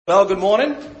Well, good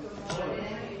morning.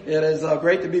 It is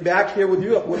great to be back here with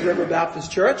you at Wood River Baptist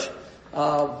Church.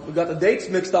 We got the dates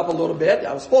mixed up a little bit.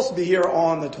 I was supposed to be here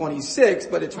on the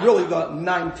 26th, but it's really the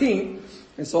 19th.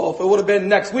 And so if it would have been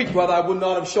next week, brother, I would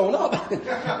not have shown up.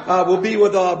 We'll be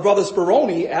with Brother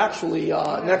Speroni actually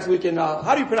next week in,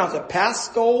 how do you pronounce it?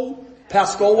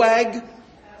 Pascoag?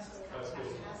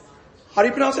 How do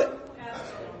you pronounce it?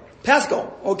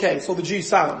 Pasco. Okay, so the G is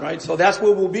silent, right? So that's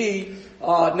where we'll be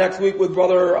next week with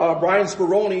Brother Brian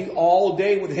Speroni, all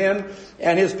day with him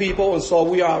and his people. And so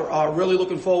we are really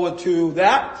looking forward to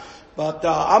that. But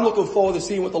I'm looking forward to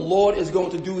seeing what the Lord is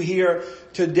going to do here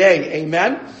today.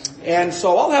 Amen. And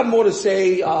so I'll have more to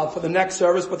say for the next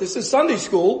service, but this is Sunday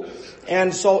school.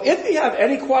 And so if you have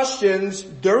any questions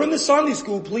during the Sunday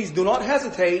school, please do not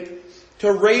hesitate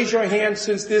to raise your hand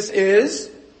since this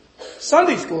is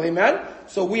Sunday school. Amen.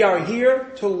 So we are here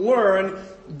to learn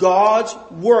God's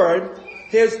Word,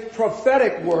 His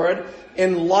prophetic Word,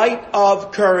 in light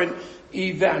of current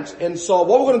events. And so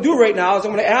what we're going to do right now is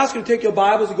I'm going to ask you to take your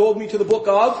Bibles and go with me to the book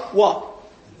of what?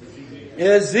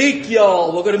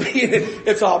 Ezekiel. We're going to be,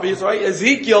 it's obvious, right?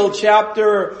 Ezekiel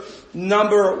chapter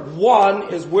number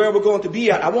 1 is where we're going to be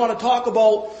at. I want to talk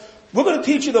about, we're going to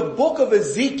teach you the book of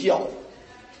Ezekiel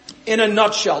in a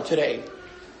nutshell today.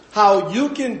 How you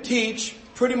can teach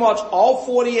pretty much all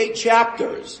 48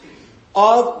 chapters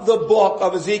of the book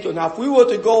of Ezekiel. Now, if we were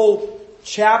to go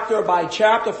chapter by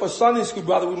chapter for Sunday school,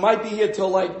 brother, we might be here till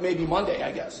like maybe Monday,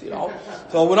 I guess,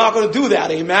 So we're not going to do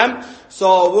that, amen?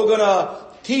 So we're going to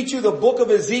teach you the book of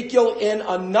Ezekiel in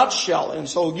a nutshell. And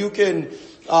so you can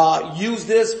use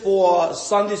this for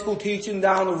Sunday school teaching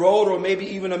down the road or maybe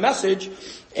even a message.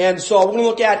 And so we're going to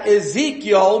look at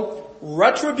Ezekiel,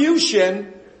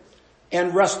 retribution,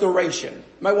 and restoration. You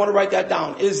might want to write that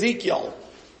down. Ezekiel,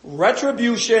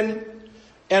 retribution,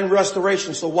 and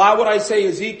restoration. So why would I say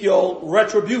Ezekiel,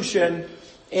 retribution,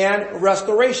 and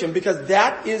restoration? Because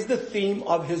that is the theme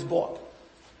of his book.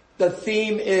 The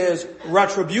theme is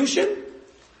retribution,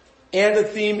 and the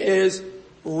theme is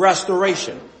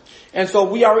restoration. And so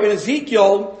we are in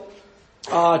Ezekiel,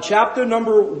 chapter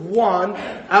number 1.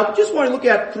 I just want to look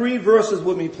at 3 verses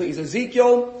with me, please.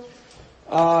 Ezekiel,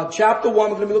 chapter 1,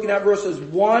 we're going to be looking at verses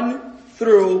 1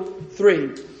 through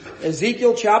 3.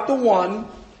 Ezekiel chapter 1,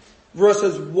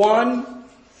 verses 1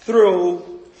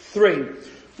 through 3.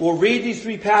 We'll read these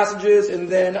 3 passages and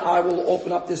then I will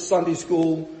open up this Sunday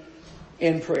school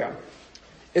in prayer.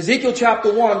 Ezekiel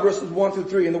chapter 1, verses 1 through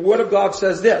 3. And the Word of God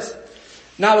says this.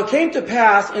 Now it came to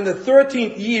pass in the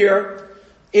 13th year,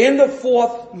 in the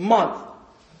 4th month,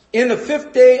 in the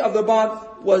 5th day of the month,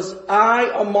 was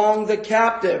I among the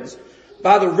captives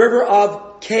by the river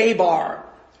of Chebar,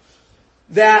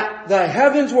 that the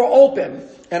heavens were open,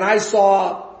 and I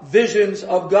saw visions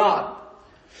of God.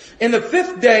 In the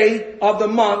 5th day of the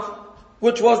month,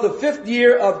 which was the 5th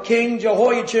year of King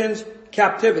Jehoiachin's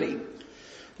captivity,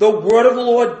 the word of the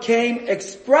Lord came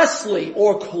expressly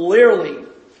or clearly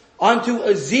unto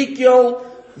Ezekiel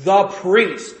the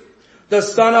priest, the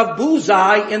son of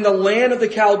Buzi, in the land of the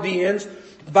Chaldeans,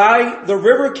 by the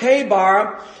river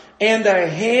Chebar, and the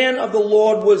hand of the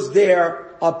Lord was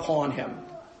there upon him.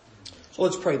 So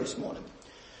let's pray this morning.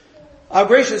 Our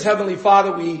gracious Heavenly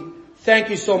Father, we thank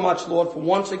you so much, Lord, for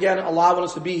once again allowing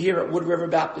us to be here at Wood River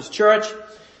Baptist Church.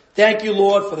 Thank you,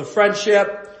 Lord, for the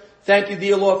friendship. Thank you,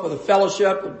 dear Lord, for the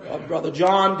fellowship of Brother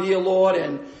John, dear Lord,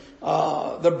 and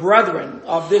the brethren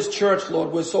of this church,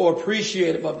 Lord. We're so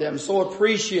appreciative of them, so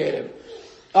appreciative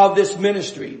of this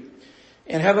ministry.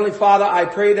 And Heavenly Father, I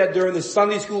pray that during the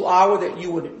Sunday school hour that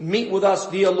you would meet with us,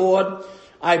 dear Lord.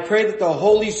 I pray that the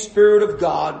Holy Spirit of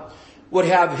God would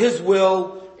have His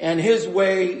will and His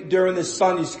way during this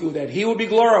Sunday school, that He would be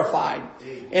glorified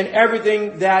in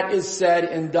everything that is said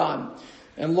and done.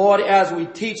 And Lord, as we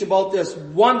teach about this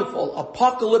wonderful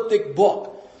apocalyptic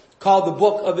book called the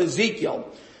book of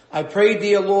Ezekiel, I pray,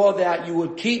 dear Lord, that you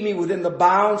would keep me within the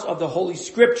bounds of the Holy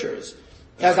Scriptures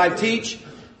as I teach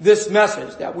this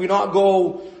message, that we not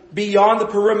go beyond the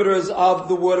perimeters of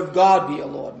the Word of God, dear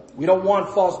Lord. We don't want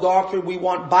false doctrine. We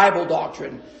want Bible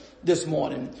doctrine this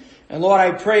morning. And Lord,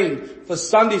 I pray for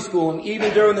Sunday school and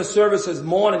even during the services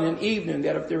morning and evening,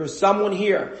 that if there is someone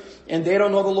here and they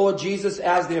don't know the Lord Jesus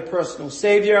as their personal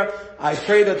Savior, I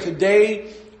pray that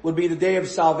today would be the day of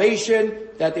salvation,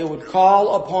 that they would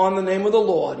call upon the name of the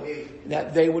Lord,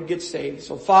 that they would get saved.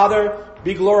 So Father,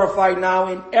 be glorified now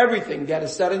in everything that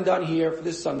is said and done here for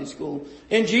this Sunday school.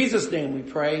 In Jesus' name we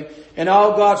pray. And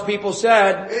all God's people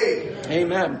said,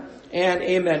 Amen and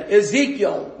amen.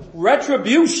 Ezekiel,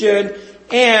 retribution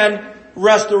and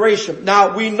restoration.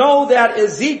 Now we know that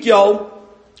Ezekiel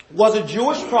was a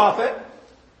Jewish prophet.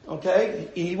 Okay?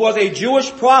 He was a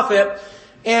Jewish prophet,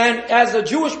 and as a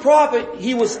Jewish prophet,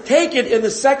 he was taken in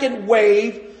the second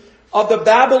wave of the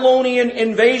Babylonian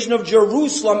invasion of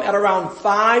Jerusalem at around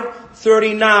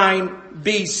 539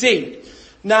 BC.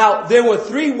 Now, there were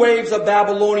 3 waves of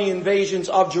Babylonian invasions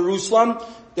of Jerusalem.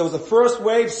 There was the first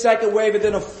wave, second wave, and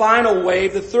then a final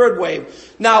wave, the third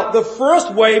wave. Now, the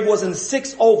first wave was in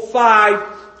 605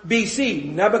 BC.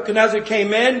 Nebuchadnezzar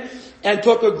came in and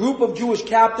took a group of Jewish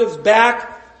captives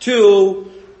back to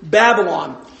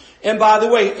Babylon. And by the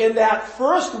way, in that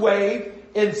first wave,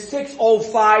 in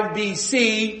 605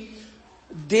 BC,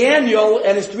 Daniel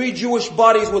and his 3 Jewish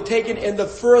buddies were taken in the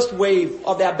first wave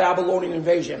of that Babylonian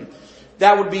invasion.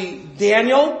 That would be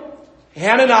Daniel,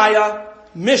 Hananiah,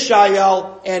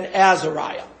 Mishael, and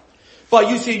Azariah. But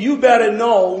you see, you better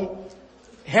know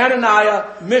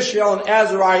Hananiah, Mishael, and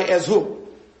Azariah as who?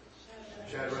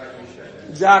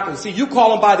 Exactly. See, you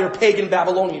call them by their pagan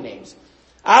Babylonian names.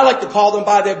 I like to call them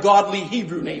by their godly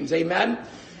Hebrew names. Amen?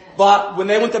 But when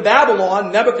they went to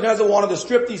Babylon, Nebuchadnezzar wanted to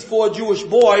strip these 4 Jewish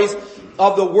boys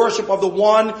of the worship of the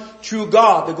one true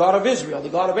God, the God of Israel, the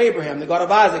God of Abraham, the God of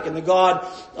Isaac, and the God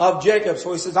of Jacob.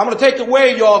 So he says, I'm going to take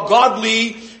away your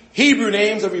godly Hebrew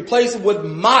names and replace them with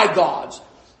my gods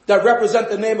that represent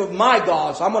the name of my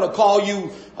God. So I'm going to call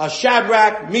you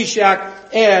Shadrach, Meshach,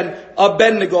 and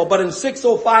Abednego. But in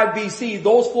 605 BC,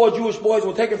 those 4 Jewish boys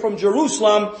were taken from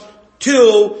Jerusalem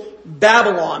to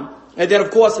Babylon. And then,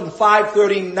 of course, in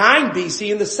 539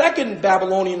 BC, in the second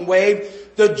Babylonian wave,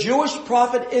 the Jewish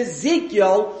prophet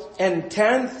Ezekiel and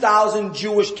 10,000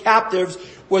 Jewish captives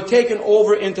were taken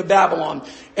over into Babylon.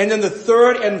 And then the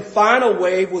third and final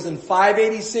wave was in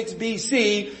 586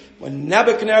 BC, when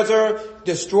Nebuchadnezzar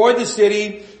destroyed the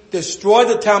city, destroyed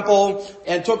the temple,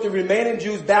 and took the remaining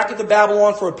Jews back into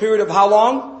Babylon for a period of how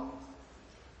long?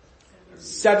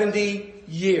 70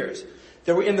 years.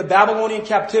 They were in the Babylonian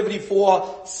captivity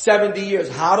for 70 years.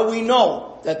 How do we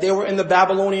know that they were in the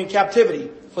Babylonian captivity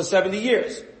for 70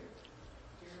 years?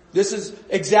 This is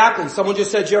exactly, someone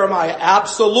just said Jeremiah.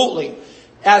 Absolutely.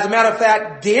 As a matter of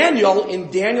fact, Daniel, in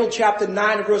Daniel chapter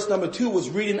 9 and verse number 2, was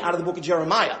reading out of the book of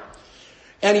Jeremiah.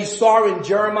 And he saw in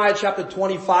Jeremiah chapter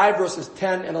 25 verses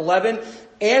 10 and 11,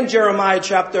 and Jeremiah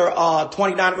chapter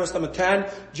 29 verse number 10,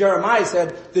 Jeremiah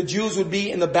said the Jews would be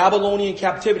in the Babylonian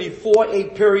captivity for a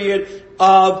period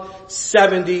of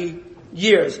 70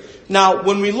 years. Now,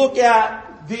 when we look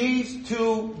at these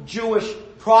 2 Jewish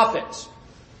prophets,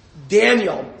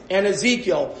 Daniel and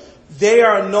Ezekiel, they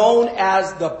are known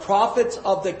as the prophets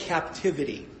of the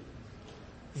captivity.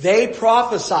 They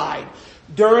prophesied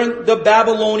during the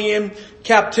Babylonian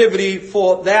captivity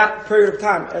for that period of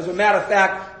time. As a matter of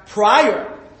fact,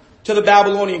 prior to the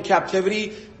Babylonian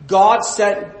captivity, God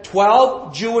sent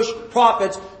 12 Jewish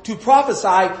prophets to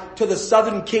prophesy to the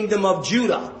southern kingdom of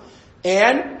Judah.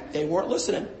 And they weren't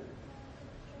listening.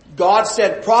 God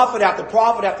sent prophet after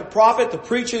prophet after prophet to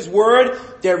preach His word.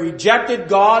 They rejected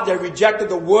God. They rejected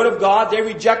the word of God. They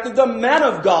rejected the men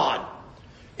of God.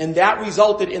 And that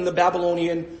resulted in the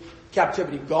Babylonian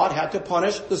captivity. God had to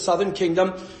punish the southern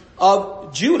kingdom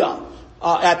of Judah.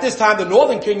 At this time, the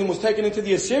northern kingdom was taken into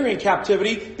the Assyrian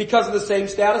captivity because of the same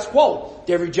status quo.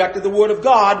 They rejected the word of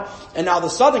God, and now the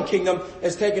southern kingdom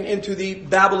is taken into the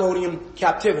Babylonian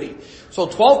captivity. So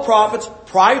 12 prophets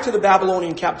prior to the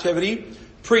Babylonian captivity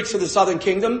preached to the southern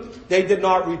kingdom. They did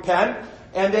not repent.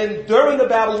 And then during the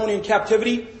Babylonian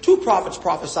captivity, 2 prophets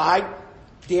prophesied,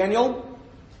 Daniel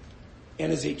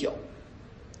and Ezekiel.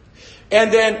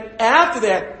 And then after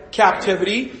that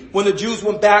captivity, when the Jews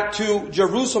went back to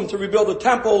Jerusalem to rebuild the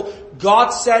temple,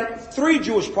 God sent 3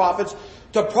 Jewish prophets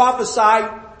to prophesy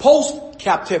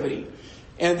post-captivity.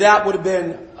 And that would have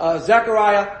been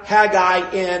Zechariah, Haggai,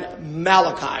 and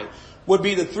Malachi would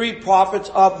be the 3 prophets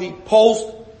of the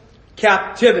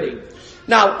post-captivity.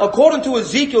 Now, according to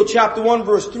Ezekiel chapter 1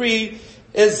 verse 3,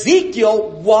 Ezekiel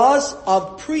was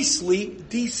of priestly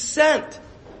descent.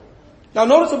 Now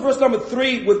notice in verse number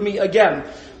 3 with me again.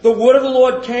 The word of the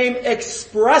Lord came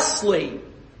expressly,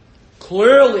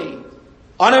 clearly,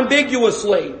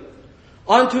 unambiguously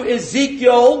unto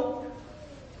Ezekiel.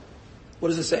 What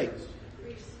does it say?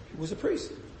 He was a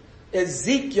priest.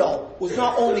 Ezekiel was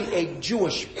not only a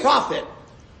Jewish prophet,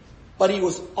 but he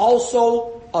was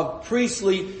also of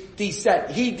priestly descent.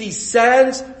 He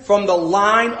descends from the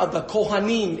line of the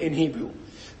Kohanim in Hebrew.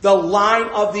 The line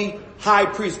of the high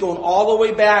priest, going all the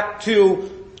way back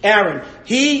to Aaron.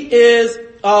 He is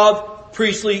of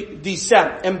priestly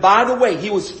descent. And by the way, he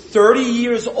was 30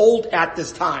 years old at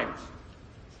this time.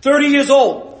 30 years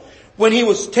old when he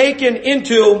was taken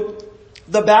into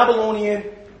the Babylonian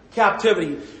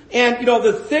captivity. And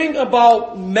the thing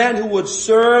about men who would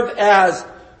serve as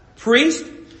priests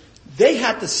They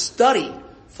had to study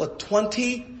for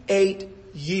 28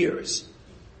 years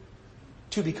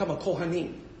to become a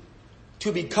Kohanim,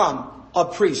 to become a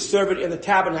priest, serving in the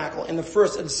tabernacle, in the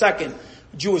first and second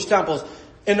Jewish temples.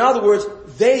 In other words,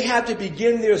 they had to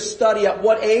begin their study at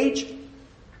what age?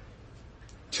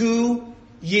 2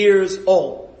 years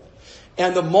old.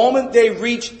 And the moment they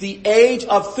reached the age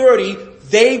of 30,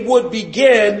 they would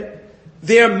begin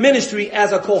their ministry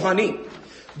as a Kohanim.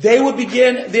 They would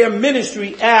begin their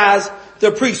ministry as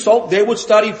the priest. So they would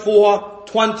study for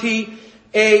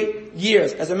 28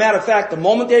 years. As a matter of fact, the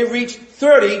moment they reached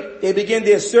 30, they begin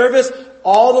their service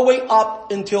all the way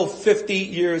up until 50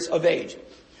 years of age.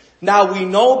 Now we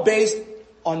know based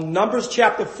on Numbers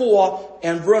chapter 4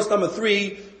 and verse number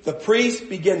 3, the priest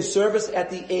begins service at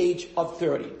the age of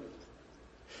 30.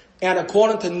 And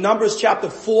according to Numbers chapter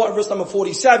 4 and verse number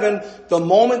 47, the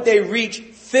moment they reach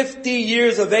 50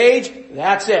 years of age,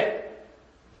 that's it.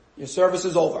 Your service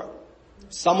is over.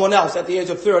 Someone else at the age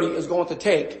of 30 is going to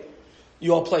take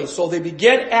your place. So they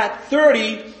begin at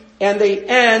 30 and they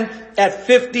end at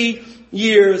 50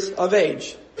 years of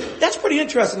age. That's pretty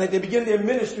interesting that they begin their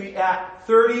ministry at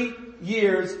 30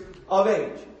 years of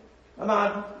age. Come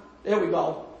on. There we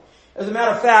go. As a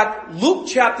matter of fact, Luke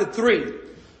chapter 3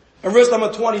 and verse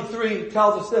number 23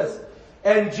 tells us this.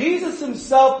 And Jesus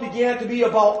himself began to be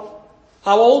about,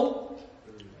 how old?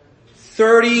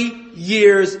 30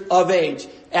 years of age.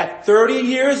 At 30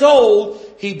 years old,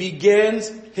 he begins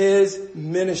his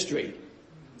ministry.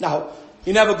 Now,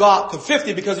 he never got to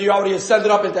 50 because he already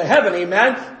ascended up into heaven,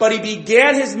 amen? But he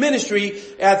began his ministry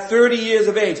at 30 years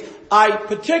of age. I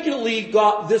particularly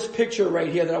got this picture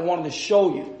right here that I wanted to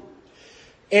show you.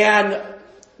 And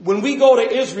when we go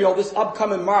to Israel this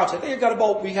upcoming March, I think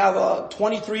we have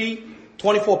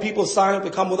 24 people signed up to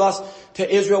come with us to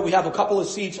Israel. We have a couple of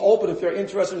seats open if you're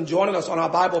interested in joining us on our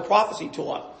Bible prophecy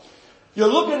tour. You're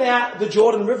looking at the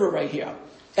Jordan River right here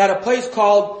at a place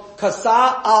called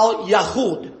Qasr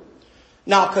al-Yahud.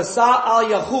 Now, Qasr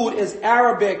al-Yahud is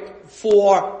Arabic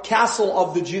for Castle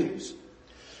of the Jews.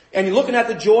 And you're looking at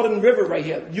the Jordan River right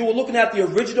here. You were looking at the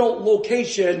original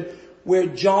location where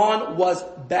John was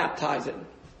baptizing.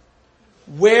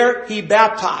 Where he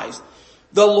baptized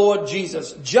the Lord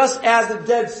Jesus. Just as the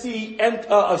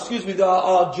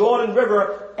Jordan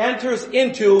River enters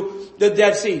into the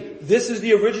Dead Sea. This is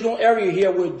the original area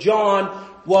here where John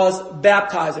was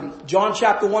baptizing. John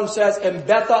chapter 1 says, in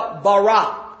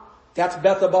Bethabara. That's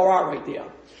Bethabara right there.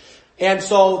 And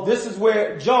so this is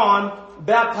where John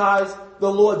baptized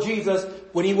the Lord Jesus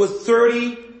when he was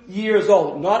 30 years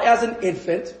old. Not as an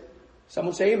infant.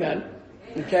 Someone say amen.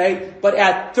 Okay. But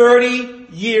at 30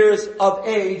 years of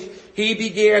age, he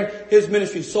began his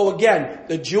ministry. So again,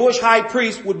 the Jewish high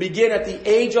priest would begin at the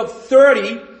age of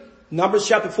 30, Numbers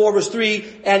chapter 4 verse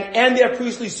 3, and end their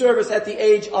priestly service at the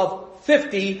age of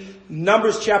 50,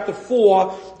 Numbers chapter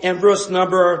 4 and verse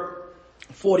number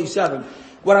 47.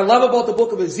 What I love about the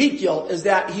book of Ezekiel is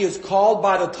that he is called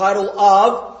by the title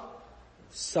of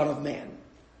Son of Man.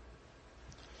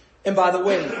 And by the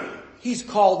way, he's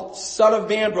called Son of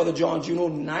Man, Brother John Juno,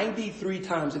 93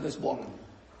 times in this book.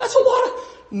 That's a lot of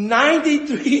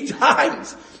 93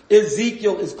 times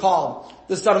Ezekiel is called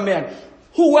the Son of Man.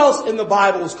 Who else in the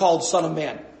Bible is called Son of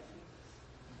Man?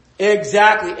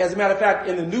 Exactly. As a matter of fact,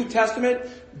 in the New Testament,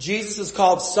 Jesus is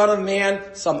called Son of Man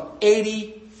some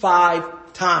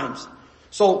 85 times.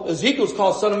 So Ezekiel's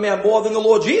called Son of Man more than the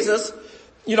Lord Jesus.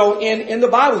 You know, in the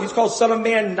Bible, he's called Son of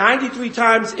Man 93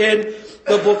 times in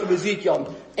the book of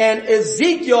Ezekiel. And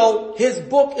Ezekiel, his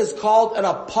book is called an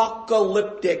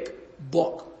apocalyptic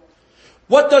book.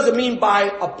 What does it mean by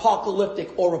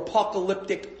apocalyptic or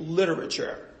apocalyptic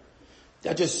literature?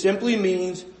 That just simply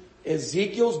means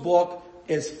Ezekiel's book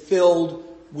is filled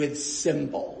with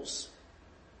symbols.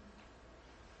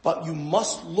 But you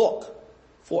must look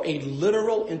for a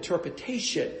literal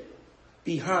interpretation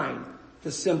behind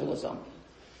the symbolism.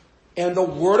 And the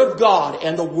Word of God,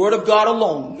 and the Word of God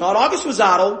alone, not August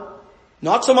Rosado,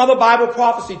 not some other Bible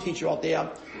prophecy teacher out there,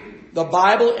 the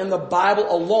Bible and the Bible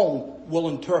alone will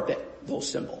interpret those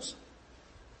symbols.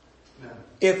 Yeah.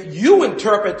 If you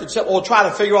interpret or try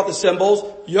to figure out the symbols,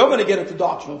 you're going to get into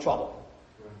doctrinal trouble.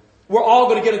 Right. We're all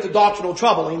going to get into doctrinal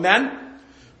trouble, amen?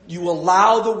 You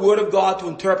allow the Word of God to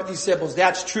interpret these symbols.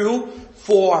 That's true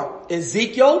for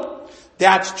Ezekiel.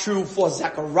 That's true for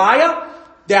Zechariah.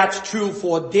 That's true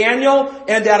for Daniel.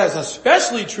 And that is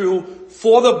especially true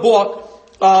for the book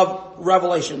of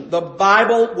Revelation. The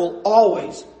Bible will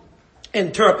always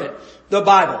interpret the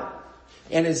Bible.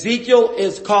 And Ezekiel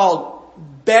is called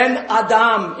Ben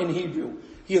Adam in Hebrew.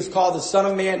 He is called the Son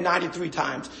of Man 93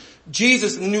 times.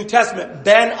 Jesus in the New Testament,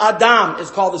 Ben Adam, is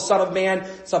called the Son of Man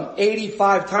some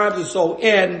 85 times or so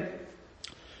in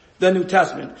the New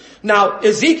Testament. Now,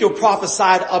 Ezekiel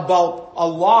prophesied about a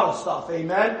lot of stuff,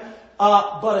 amen?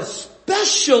 But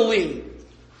especially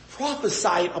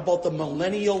prophesied about the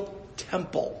millennial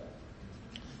temple.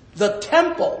 The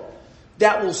temple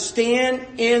that will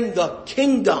stand in the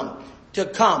kingdom to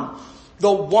come. The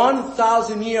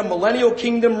 1,000-year millennial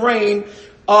kingdom reign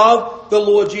of the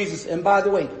Lord Jesus. And by the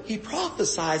way, he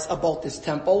prophesies about this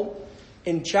temple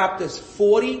in chapters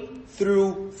 40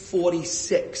 through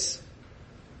 46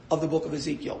 of the book of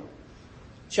Ezekiel.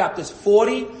 Chapters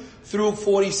 40 through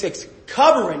 46.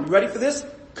 Covering, ready for this?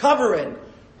 Covering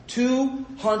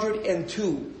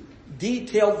 202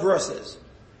 detailed verses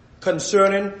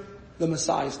concerning the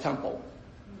Messiah's temple.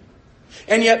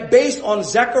 And yet, based on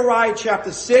Zechariah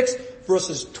chapter 6,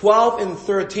 verses 12 and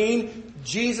 13,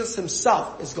 Jesus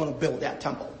himself is going to build that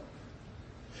temple.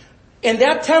 And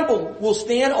that temple will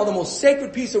stand on the most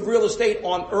sacred piece of real estate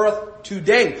on earth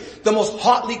today. The most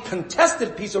hotly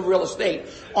contested piece of real estate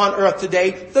on earth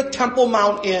today, the Temple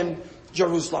Mount in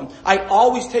Jerusalem. I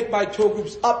always take my tour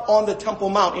groups up on the Temple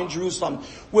Mount in Jerusalem,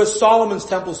 where Solomon's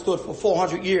temple stood for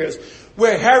 400 years,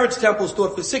 where Herod's temple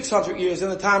stood for 600 years in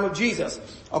the time of Jesus.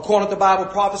 According to Bible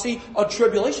prophecy, a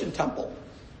tribulation temple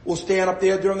will stand up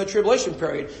there during the tribulation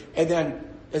period. And then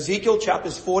Ezekiel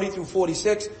chapters 40 through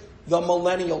 46, the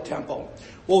millennial temple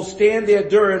will stand there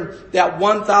during that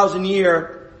 1,000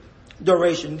 year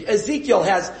duration. Ezekiel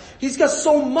he's got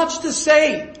so much to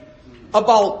say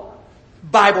about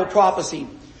Bible prophecy.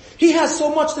 He has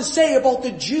so much to say about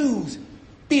the Jews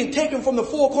being taken from the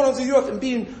four corners of the earth and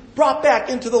being brought back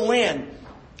into the land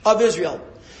of Israel.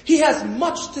 He has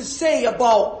much to say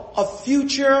about a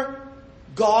future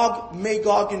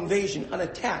Gog-Magog invasion, an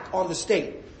attack on the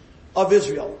state of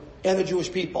Israel and the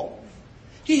Jewish people.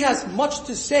 He has much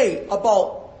to say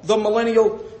about the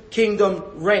millennial kingdom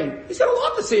reign. He's got a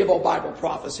lot to say about Bible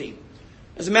prophecy.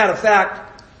 As a matter of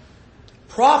fact,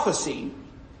 prophecy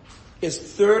is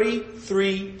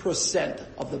 33%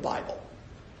 of the Bible.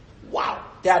 Wow,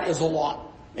 that is a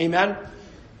lot. Amen?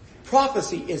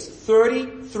 Prophecy is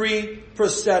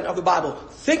 33% of the Bible.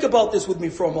 Think about this with me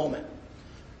for a moment.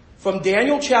 From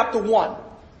Daniel chapter 1,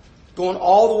 going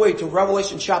all the way to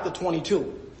Revelation chapter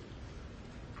 22,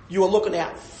 you are looking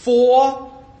at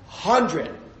 400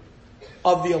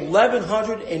 of the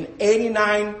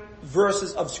 1,189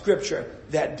 verses of Scripture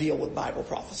that deal with Bible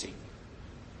prophecy.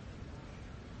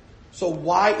 So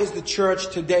why is the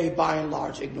church today, by and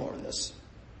large, ignoring this?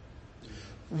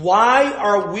 Why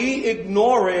are we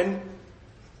ignoring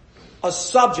a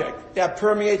subject that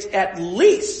permeates at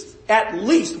least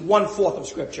 1/4 of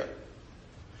Scripture?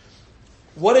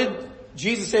 What did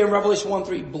Jesus say in Revelation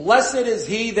 1:3? Blessed is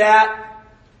he that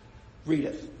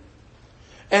readeth,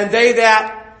 and they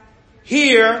that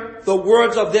hear the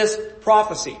words of this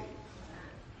prophecy,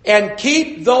 and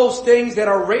keep those things that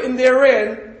are written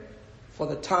therein, for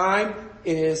the time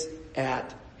is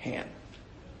at hand.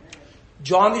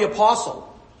 John the Apostle,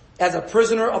 as a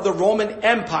prisoner of the Roman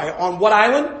Empire, on what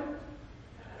island?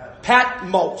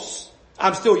 Patmos.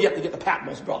 I'm still yet to get to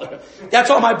Patmos, brother.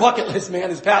 That's on my bucket list,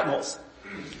 man, is Patmos.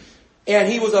 And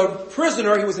he was a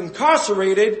prisoner, he was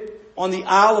incarcerated on the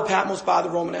Isle of Patmos by the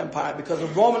Roman Empire, because the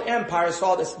Roman Empire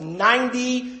saw this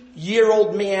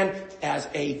 90-year-old man as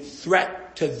a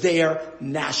threat to their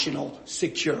national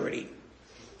security.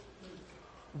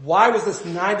 Why was this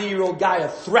 90-year-old guy a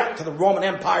threat to the Roman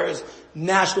Empire's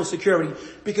national security?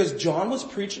 Because John was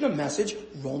preaching a message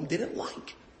Rome didn't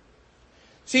like.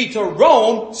 See, to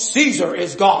Rome, Caesar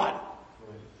is God.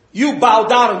 You bow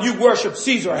down and you worship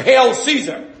Caesar. Hail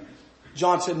Caesar.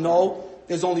 John said, no,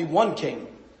 there's only one king.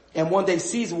 And one day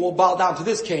Caesar will bow down to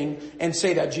this king and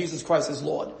say that Jesus Christ is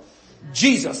Lord.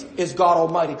 Jesus is God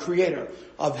Almighty, creator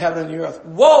of heaven and the earth.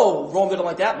 Whoa! Rome didn't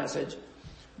like that message.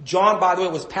 John, by the way,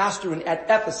 was pastoring at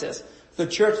Ephesus, the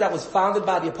church that was founded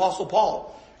by the Apostle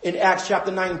Paul in Acts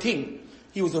chapter 19.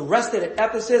 He was arrested at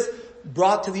Ephesus,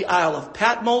 brought to the Isle of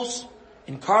Patmos,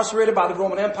 incarcerated by the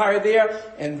Roman Empire there,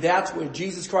 and that's where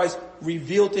Jesus Christ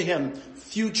revealed to him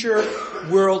future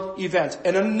world events.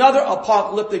 And another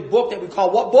apocalyptic book that we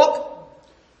call what book?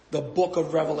 The book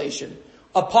of Revelation.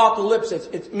 Apocalypse,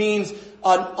 it means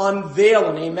an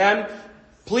unveiling, amen?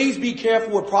 Please be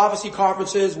careful with prophecy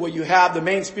conferences where you have the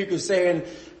main speaker saying,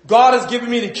 God has given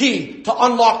me the key to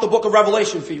unlock the book of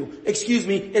Revelation for you. Excuse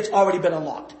me, it's already been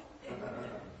unlocked.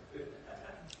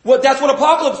 That's what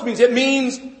apocalypse means. It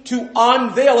means to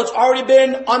unveil. It's already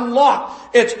been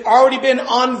unlocked. It's already been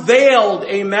unveiled.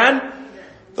 Amen.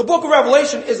 The book of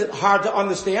Revelation isn't hard to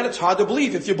understand. It's hard to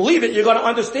believe. If you believe it, you're going to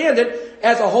understand it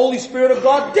as the Holy Spirit of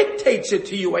God dictates it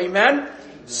to you. Amen?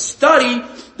 Study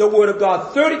the Word of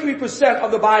God. 33%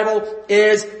 of the Bible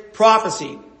is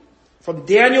prophecy. From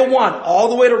Daniel 1 all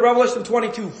the way to Revelation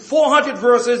 22, 400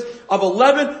 verses of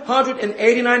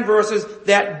 1,189 verses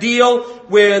that deal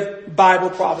with Bible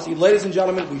prophecy. Ladies and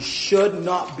gentlemen, we should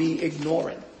not be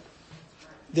ignoring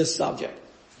this subject.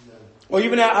 Well,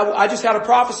 even I just had a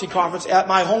prophecy conference at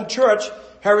my home church,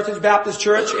 Heritage Baptist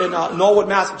Church in Norwood,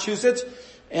 Massachusetts,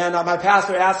 and my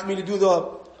pastor asked me to do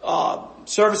the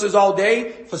services all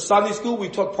day. For Sunday school, we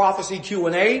took prophecy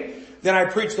Q&A. Then I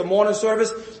preach the morning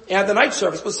service and the night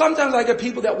service. But sometimes I get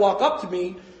people that walk up to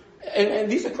me, and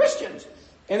these are Christians,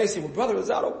 and they say, well, Brother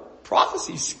Rosado,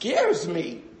 prophecy scares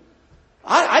me.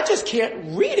 I just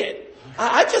can't read it.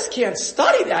 I just can't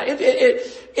study that.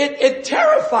 It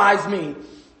terrifies me.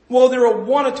 Well, there are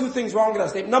one or two things wrong with that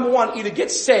statement. Number one, either get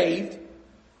saved,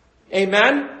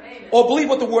 amen, or believe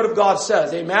what the Word of God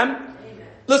says, amen?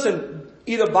 Listen,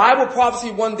 either Bible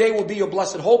prophecy one day will be your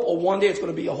blessed hope, or one day it's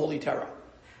going to be your holy terror.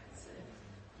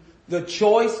 The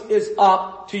choice is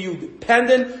up to you,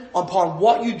 dependent upon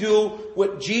what you do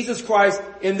with Jesus Christ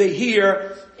in the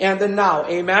here and the now.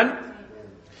 Amen?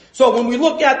 So when we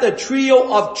look at the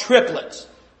trio of triplets,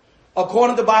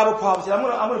 according to Bible prophecy, I'm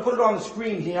going to put it on the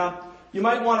screen here. You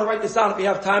might want to write this down if you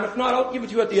have time. If not, I'll give it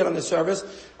to you at the end of the service.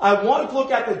 I want to look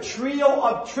at the trio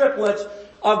of triplets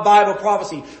of Bible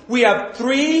prophecy. We have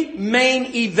three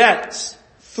main events.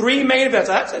 Three main events.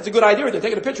 That's a good idea. They're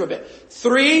taking a picture of it.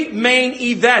 Three main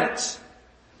events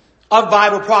of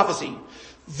Bible prophecy.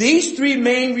 These three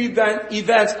main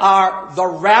events are the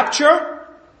rapture,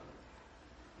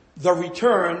 the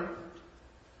return,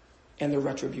 and the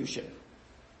retribution.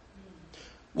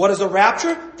 What is a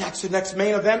rapture? That's the next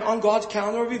main event on God's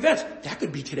calendar of events. That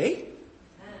could be today.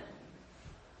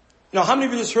 Now, how many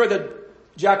of you just heard that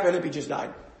Jack Van Impe just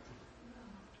died?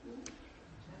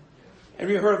 Have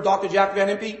you heard of Dr. Jack Van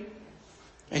Impe?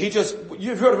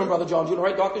 You've heard of him, Brother John, you know,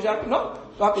 right? Dr. Jack? No.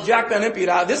 Dr. Jack Van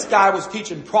Impe, this guy was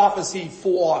teaching prophecy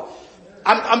for,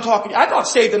 I got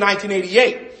saved in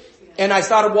 1988. And I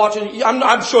started watching,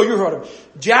 I'm sure you heard of him.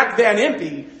 Jack Van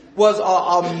Impe was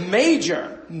a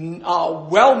major,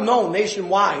 well-known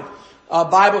nationwide,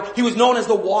 Bible. He was known as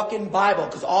the walking Bible,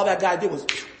 because all that guy did was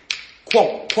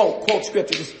quote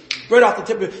scripture, just right off the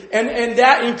tip of it. And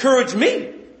that encouraged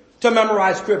me to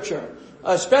memorize scripture,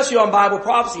 especially on Bible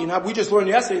prophecy. And we just learned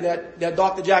yesterday that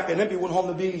Dr. Jack Van Impe went home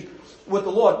to be with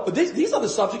the Lord. But these are the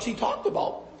subjects he talked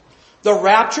about. The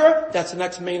rapture, that's the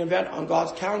next main event on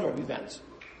God's calendar of events.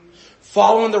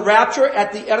 Following the rapture,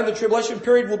 at the end of the tribulation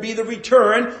period, will be the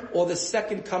return, or the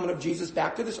second coming of Jesus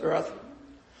back to this earth.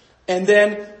 And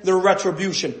then the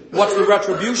retribution. What's the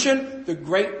retribution? The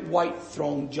great white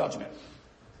throne judgment.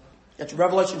 That's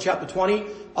Revelation chapter 20,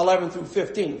 11 through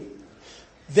 15.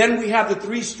 Then we have the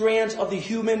three strands of the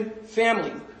human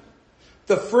family.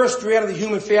 The first strand of the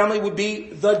human family would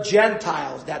be the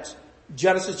Gentiles. That's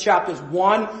Genesis chapters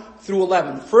 1 through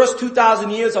 11. The first 2,000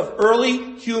 years of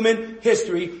early human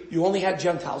history, you only had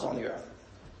Gentiles on the earth.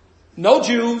 No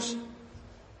Jews,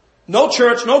 no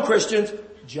church, no Christians,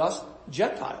 just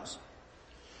Gentiles.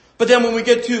 But then when we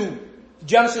get to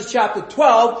Genesis chapter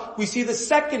 12, we see the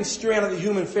second strand of the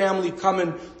human family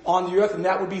coming on the earth, and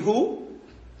that would be who?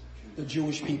 The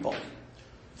Jewish people.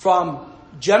 From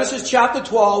Genesis chapter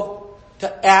 12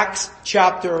 to Acts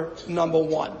chapter number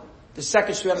 1. The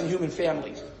second strand of the human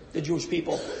family, the Jewish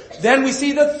people. Then we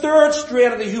see the third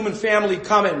strand of the human family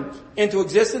coming into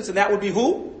existence, and that would be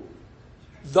who?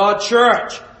 The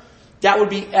church. That would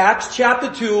be Acts chapter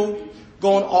 2,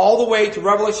 going all the way to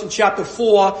Revelation chapter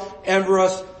 4 and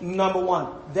verse number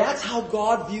 1. That's how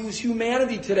God views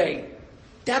humanity today.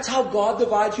 That's how God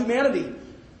divides humanity.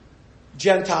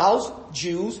 Gentiles,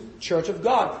 Jews, Church of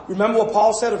God. Remember what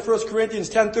Paul said in 1 Corinthians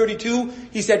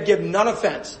 10:32? He said, give none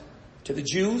offense to the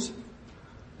Jews,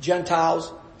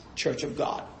 Gentiles, Church of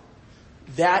God.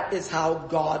 That is how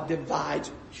God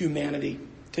divides humanity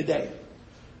today.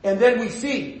 And then we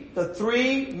see the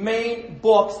three main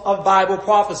books of Bible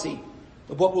prophecy.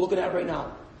 The book we're looking at right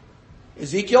now.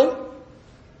 Ezekiel,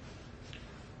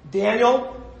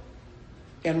 Daniel,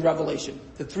 and Revelation.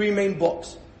 The three main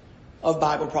books of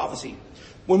Bible prophecy.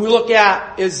 When we look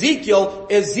at Ezekiel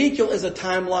is a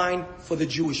timeline for the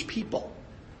Jewish people.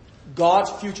 God's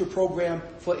future program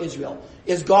for Israel.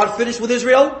 Is God finished with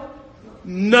Israel?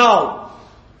 No.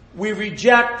 We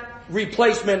reject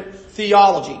replacement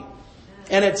theology.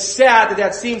 And it's sad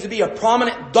that seems to be a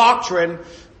prominent doctrine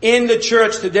in the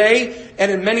church today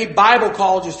and in many Bible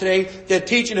colleges today. They're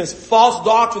teaching this false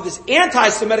doctrine, this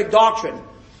anti-Semitic doctrine,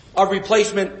 of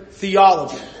replacement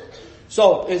theology.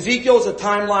 So Ezekiel is a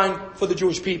timeline for the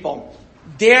Jewish people.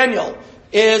 Daniel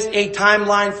is a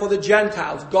timeline for the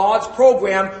Gentiles. God's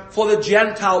program for the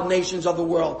Gentile nations of the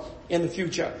world in the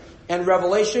future. And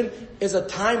Revelation is a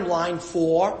timeline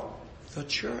for the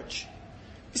church.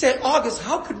 You say, August,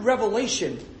 how could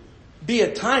Revelation be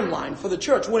a timeline for the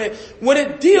church when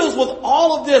it deals with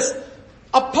all of this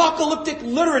apocalyptic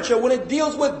literature, when it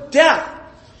deals with death,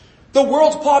 the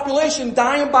world's population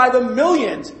dying by the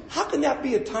millions? How can that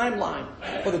be a timeline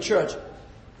for the church?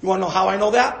 You want to know how I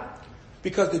know that?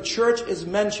 Because the church is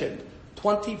mentioned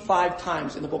 25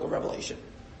 times in the book of Revelation.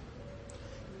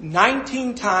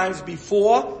 19 times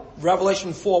before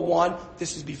Revelation 4:1.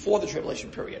 This is before the tribulation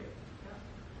period.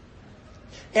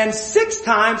 And 6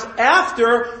 times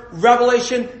after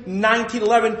Revelation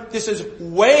 19:11. This is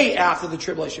way after the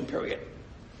tribulation period.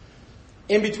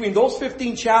 In between those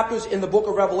 15 chapters in the book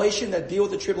of Revelation that deal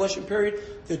with the tribulation period,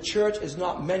 the church is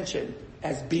not mentioned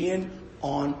as being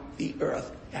on the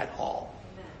earth at all.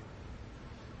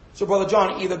 So Brother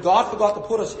John, either God forgot to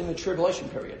put us in the tribulation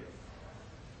period,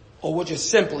 or we're just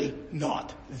simply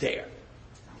not there.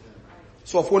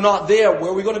 So if we're not there,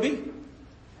 where are we going to be?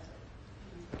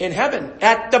 In heaven,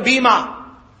 at the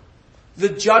Bema, the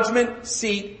judgment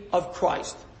seat of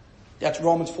Christ. That's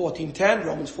Romans 14:10,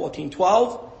 Romans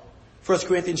 14:12, 1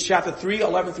 Corinthians chapter 3,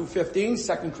 11 through 15,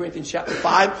 2 Corinthians chapter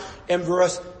 5, and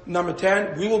verse number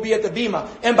 10. We will be at the Bema.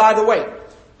 And by the way,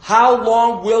 how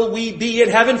long will we be in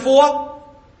heaven for?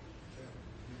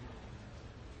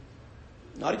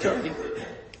 Not eternity.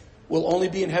 We'll only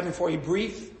be in heaven for a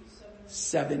brief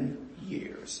 7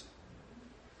 years.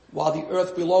 While the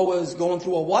earth below is going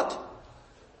through a what?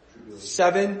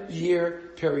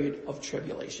 7-year period of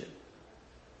tribulation.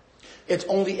 It's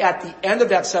only at the end of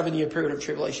that 7-year period of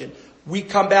tribulation we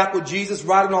come back with Jesus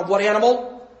riding on what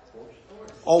animal?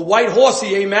 A white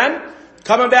horsey, amen?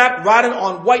 Coming back, riding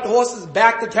on white horses,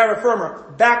 back to terra firma,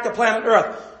 back to planet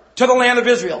Earth, to the land of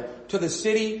Israel, to the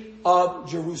city of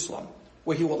Jerusalem,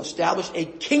 where he will establish a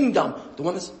kingdom, the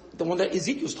one that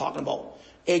Ezekiel's talking about.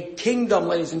 A kingdom,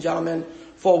 ladies and gentlemen,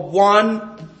 for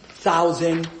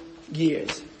 1,000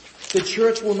 years. The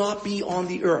church will not be on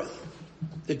the earth.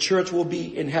 The church will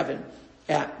be in heaven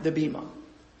at the Bema.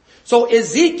 So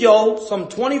Ezekiel, some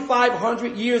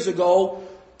 2,500 years ago,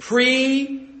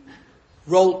 pre-wrote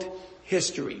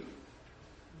history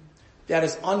that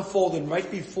is unfolding right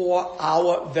before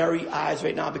our very eyes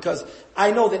right now. Because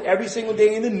I know that every single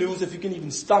day in the news, if you can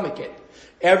even stomach it,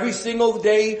 every single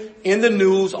day in the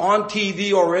news, on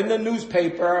TV or in the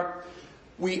newspaper,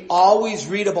 we always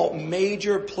read about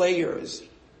major players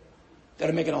that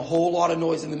are making a whole lot of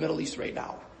noise in the Middle East right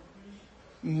now.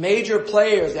 Major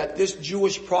players that this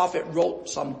Jewish prophet wrote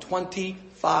some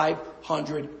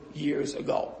 2,500 years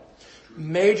ago.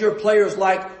 Major players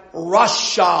like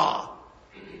Russia.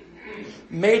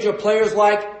 Major players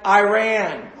like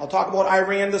Iran. I'll talk about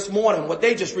Iran this morning, what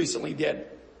they just recently did.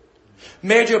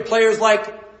 Major players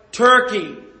like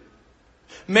Turkey.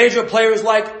 Major players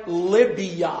like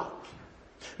Libya.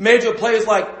 Major players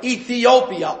like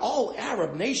Ethiopia. All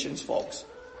Arab nations, folks,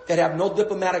 that have no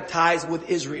diplomatic ties with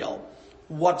Israel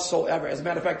whatsoever. As a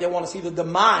matter of fact, they want to see the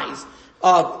demise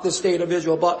of the state of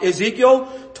Israel. But Ezekiel,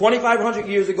 2,500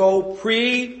 years ago,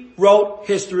 pre-wrote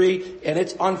history, and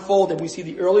it's unfolded. We see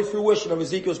the early fruition of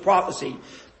Ezekiel's prophecy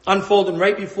unfolding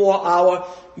right before our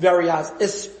very eyes,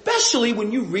 especially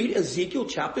when you read Ezekiel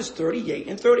chapters 38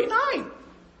 and 39.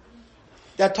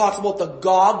 That talks about the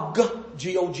Gog,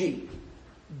 G-O-G,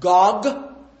 Gog,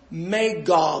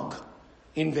 Magog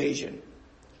invasion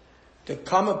to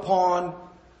come upon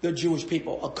the Jewish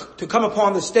people, to come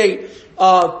upon the state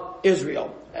of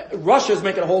Israel. Russia is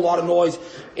making a whole lot of noise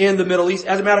in the Middle East.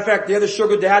 As a matter of fact, they're the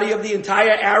sugar daddy of the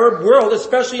entire Arab world,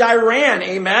 especially Iran,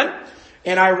 amen?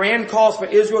 And Iran calls for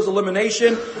Israel's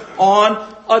elimination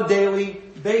on a daily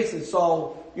basis.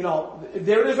 So,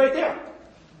 there it is right there.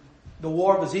 The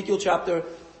war of Ezekiel chapter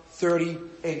 38.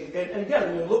 And again,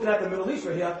 when you're looking at the Middle East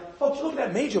right here, folks, look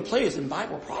at major players in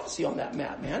Bible prophecy on that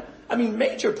map, man. I mean,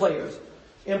 major players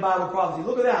in Bible prophecy.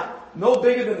 Look at that. No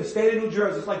bigger than the state of New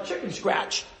Jersey. It's like chicken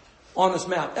scratch on this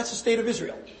map. That's the state of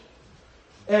Israel.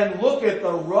 And look at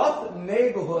the rough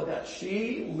neighborhood that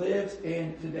she lives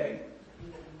in today.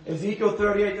 Ezekiel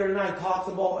 38, 39 talks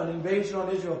about an invasion on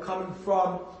Israel coming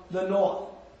from the north,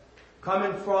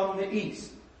 coming from the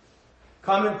east,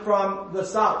 coming from the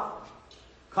south,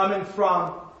 coming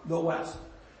from the west.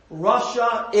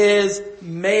 Russia is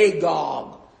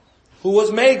Magog. Who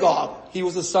was Magog? He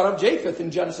was the son of Japheth in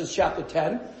Genesis chapter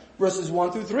 10, verses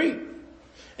 1 through 3.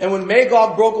 And when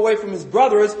Magog broke away from his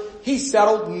brothers, he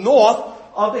settled north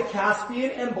of the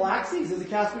Caspian and Black Seas. There's the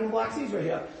Caspian and Black Seas right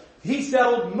here. He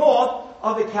settled north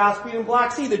of the Caspian and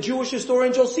Black Sea. The Jewish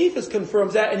historian Josephus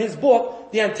confirms that in his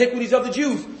book, The Antiquities of the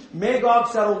Jews. Magog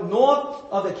settled north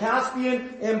of the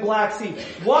Caspian and Black Sea.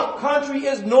 What country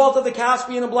is north of the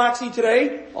Caspian and Black Sea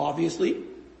today? Obviously,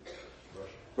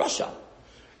 Russia.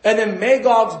 And then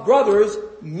Magog's brothers,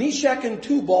 Meshech and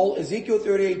Tubal, Ezekiel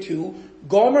 38:2,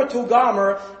 Gomer to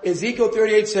Gomer, Ezekiel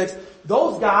 38:6.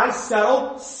 Those guys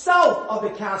settled south of the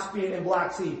Caspian and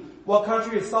Black Sea. What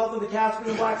country is south of the Caspian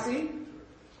and Black Sea?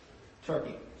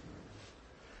 Turkey.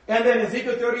 And then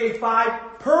Ezekiel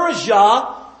 38:5,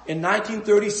 Persia in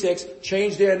 1936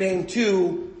 changed their name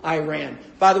to Iran.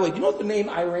 By the way, do you know what the name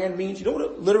Iran means? You know what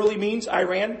it literally means,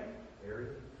 Iran? Aryan.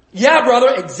 Yeah,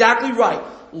 brother, exactly right.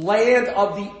 Land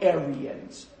of the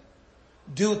Aryans.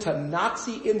 Due to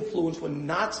Nazi influence when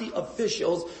Nazi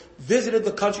officials visited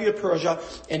the country of Persia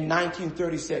in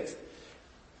 1936.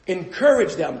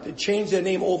 Encouraged them to change their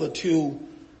name over to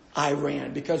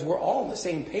Iran, because we're all on the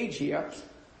same page here.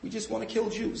 We just want to kill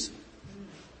Jews.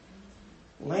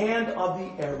 Land of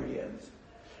the Aryans.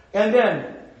 And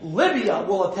then Libya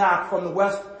will attack from the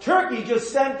west. Turkey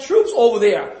just sent troops over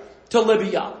there to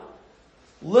Libya.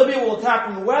 Libya will attack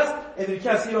from the west, and you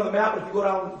can't see it on the map, but if you go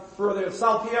down further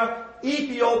south here,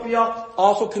 Ethiopia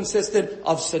also consisted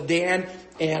of Sudan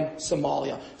and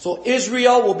Somalia. So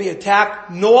Israel will be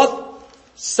attacked north,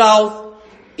 south,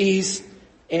 east,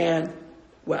 and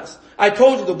west. I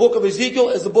told you the book of Ezekiel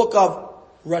is the book of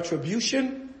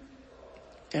retribution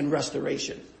and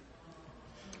restoration.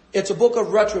 It's a book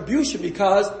of retribution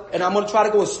because, and I'm going to try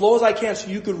to go as slow as I can so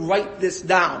you can write this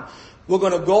down. We're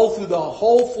going to go through the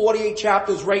whole 48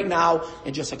 chapters right now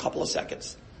in just a couple of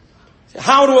seconds.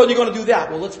 How are you going to do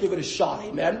that? Well, let's give it a shot.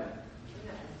 Amen.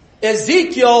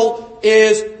 Ezekiel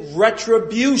is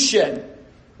retribution.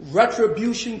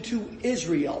 Retribution to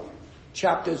Israel.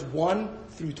 Chapters 1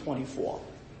 through 24.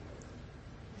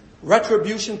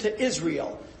 Retribution to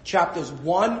Israel. Chapters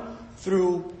 1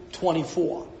 through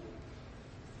 24.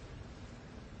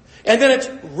 And then it's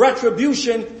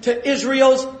retribution to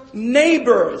Israel's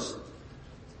neighbors.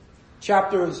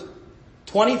 Chapters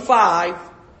 25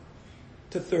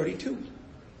 to 32.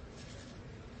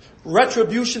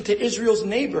 Retribution to Israel's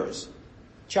neighbors.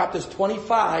 Chapters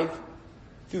 25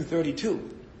 through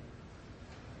 32.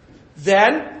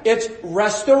 Then it's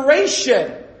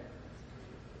restoration.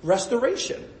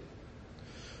 Restoration.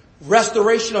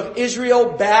 Restoration of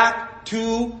Israel back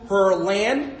to her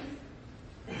land.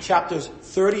 Chapters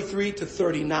 33 to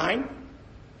 39.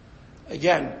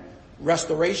 Again,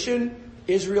 restoration,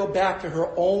 Israel back to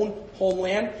her own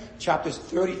homeland. Chapters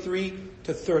 33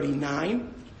 to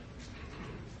 39.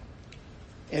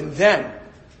 And then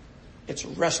it's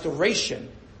restoration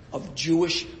of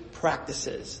Jewish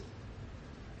practices.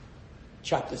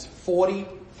 Chapters 40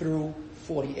 through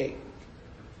 48.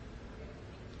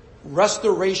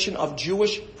 Restoration of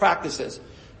Jewish practices.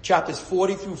 Chapters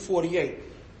 40 through 48.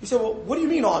 You say, well, what do you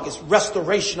mean, August?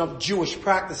 Restoration of Jewish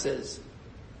practices.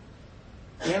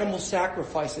 Animal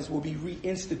sacrifices will be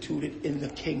reinstituted in the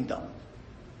kingdom.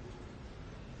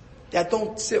 That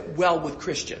don't sit well with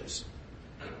Christians.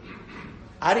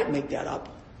 I didn't make that up.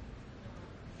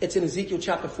 It's in Ezekiel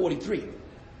chapter 43.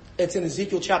 It's in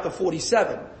Ezekiel chapter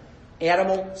 47.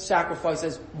 Animal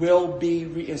sacrifices will be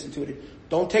reinstituted.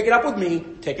 Don't take it up with me,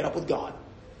 take it up with God.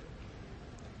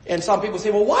 And some people say,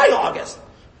 well, why August?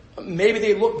 Maybe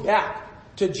they look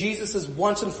back to Jesus'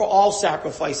 once and for all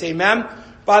sacrifice. Amen?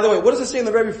 By the way, what does it say in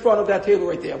the very front of that table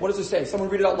right there? What does it say? Someone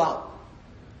read it out loud.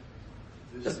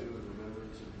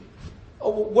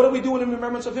 What are we doing in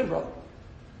remembrance of him, brother?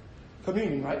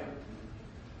 Communion, right?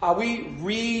 Are we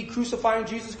re-crucifying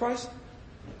Jesus Christ?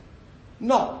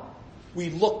 No. We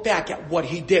look back at what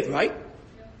he did, right?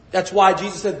 That's why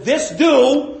Jesus said, this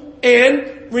do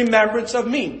in remembrance of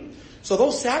me. So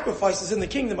those sacrifices in the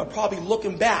kingdom are probably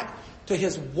looking back to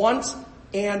his once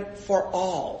and for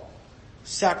all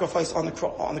sacrifice on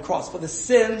the cross for the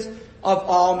sins of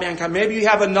all mankind. Maybe you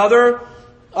have another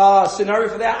scenario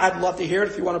for that. I'd love to hear it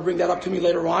if you want to bring that up to me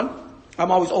later on.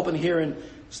 I'm always open to hearing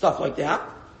stuff like that.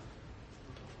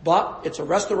 But it's a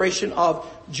restoration of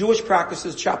Jewish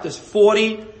practices, chapters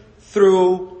 40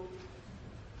 through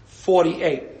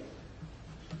 48.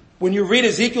 When you read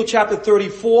Ezekiel chapter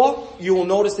 34, you will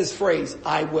notice this phrase,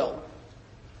 I will.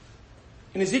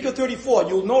 In Ezekiel 34,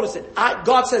 you'll notice it.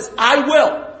 God says, I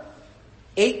will.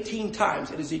 18 times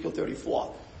in Ezekiel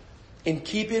 34. In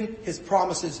keeping his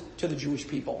promises to the Jewish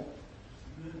people.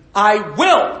 I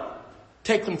will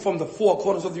take them from the four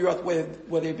corners of the earth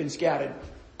where they've been scattered.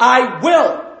 I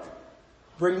will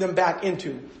bring them back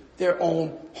into their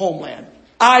own homeland.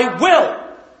 I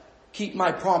will keep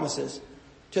my promises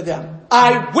to them.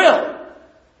 I will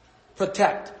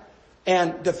protect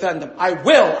and defend them. I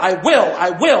will, I will, I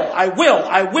will, I will,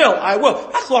 I will, I will.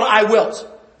 That's a lot of I wills.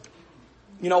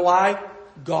 You know why?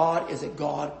 God is a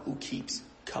God who keeps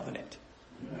covenant.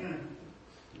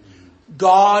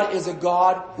 God is a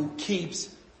God who keeps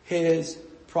His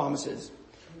promises.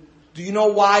 Do you know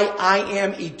why I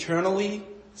am eternally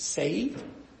saved?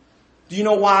 Do you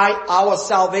know why our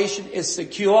salvation is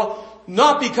secure?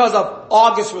 Not because of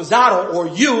August Rosado or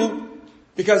you,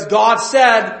 because God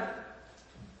said,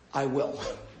 I will.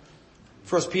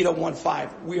 1 Peter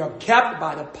 1:5. We are kept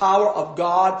by the power of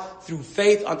God through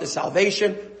faith unto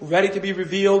salvation, ready to be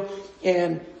revealed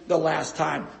in the last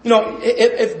time. You know,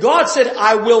 if God said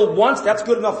I will once, that's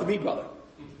good enough for me, brother.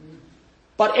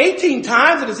 But 18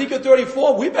 times in Ezekiel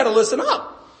 34, we better listen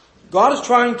up. God is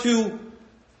trying to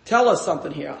tell us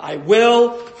something here. I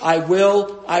will, I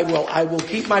will, I will. I will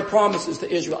keep my promises to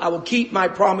Israel. I will keep my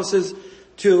promises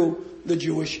to the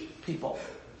Jewish people.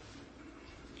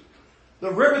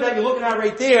 The river that you're looking at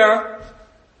right there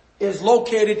is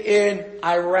located in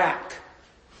Iraq.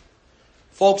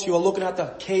 Folks, you are looking at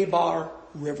the Kebar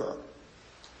River.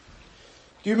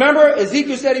 Do you remember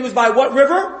Ezekiel said he was by what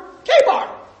river? Kebar.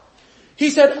 He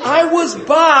said, I was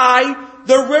by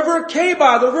the river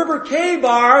Kebar. The river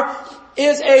Kebar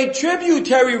is a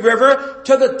tributary river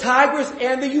to the Tigris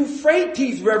and the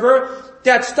Euphrates River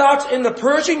that starts in the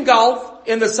Persian Gulf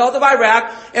in the south of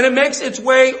Iraq, and it makes its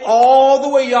way all the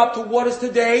way up to what is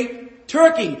today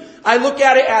Turkey. I look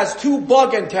at it as two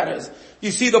bug antennas. You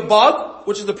see the bug,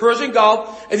 which is the Persian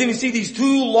Gulf, and then you see these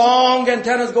two long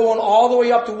antennas going all the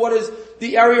way up to what is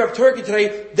the area of Turkey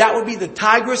today. That would be the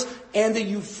Tigris and the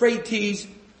Euphrates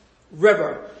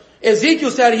River. Ezekiel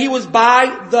said he was by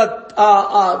the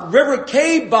river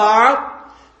Kebar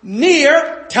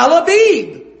near Tel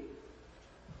Aviv.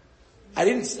 I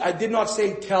did not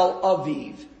say Tel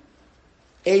Aviv.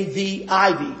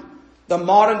 A-V-I-V. The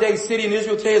modern day city in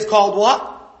Israel today is called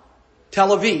what?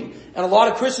 Tel Aviv. And a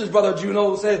lot of Christians, Brother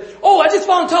Juno, say, oh, I just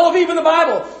found Tel Aviv in the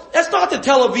Bible. That's not the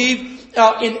Tel Aviv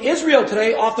in Israel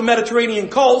today off the Mediterranean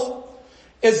coast.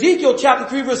 Ezekiel chapter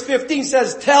 3 verse 15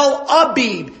 says Tel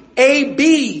Aviv.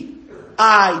 A-B-I-B.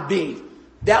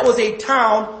 That was a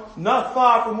town not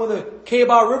far from where the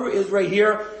Kebar River is right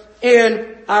here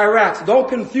in Iraq. So don't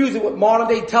confuse it with modern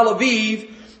day Tel Aviv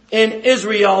in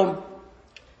Israel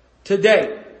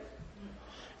today.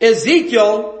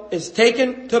 Ezekiel is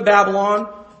taken to Babylon.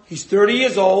 He's 30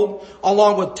 years old,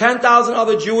 along with 10,000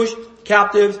 other Jewish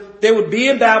captives. They would be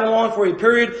in Babylon for a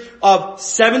period of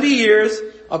 70 years,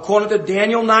 according to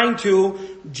Daniel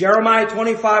 9:2, Jeremiah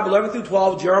 25:11 through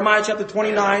 12, Jeremiah chapter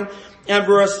 29 and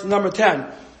verse number 10.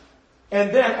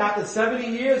 And then after 70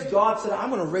 years, God said, I'm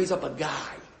going to raise up a guy.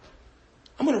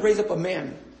 I'm going to raise up a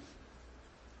man.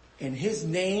 And his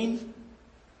name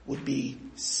would be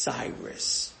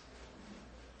Cyrus.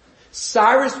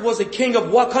 Cyrus was a king of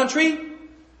what country?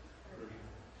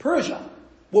 Persia.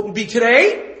 What would be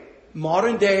today?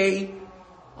 Modern day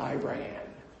Iran.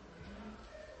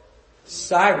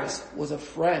 Cyrus was a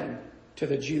friend to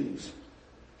the Jews.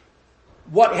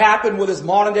 What happened with his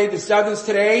modern day descendants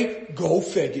today? Go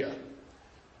figure.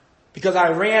 Because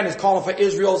Iran is calling for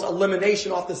Israel's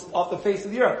elimination off the face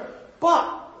of the earth.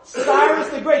 But Cyrus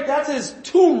the Great, that's his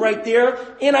tomb right there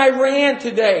in Iran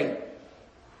today.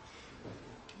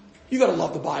 You gotta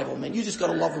love the Bible, man. You just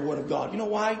gotta love the Word of God. You know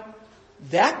why?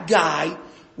 That guy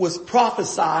was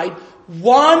prophesied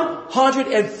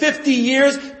 150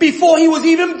 years before he was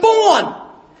even born.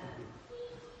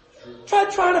 Try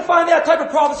trying to find that type of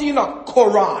prophecy in the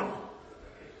Quran,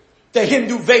 the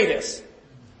Hindu Vedas,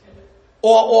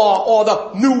 or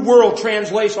the New World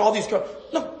Translation, all these.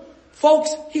 No,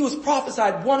 folks, he was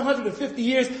prophesied 150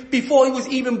 years before he was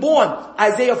even born.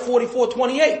 Isaiah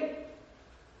 44:28.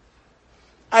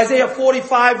 Isaiah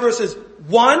 45 verses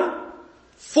 1,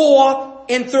 4,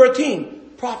 and 13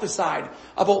 prophesied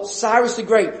about Cyrus the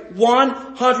Great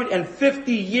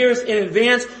 150 years in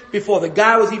advance before the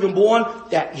guy was even born,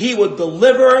 that he would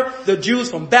deliver the Jews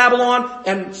from Babylon,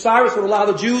 and Cyrus would allow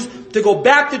the Jews to go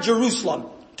back to Jerusalem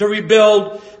to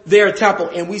rebuild their temple.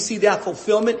 And we see that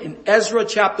fulfillment in Ezra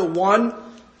chapter 1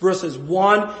 verses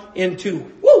 1 and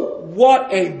 2. Woo!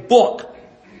 What a book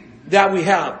that we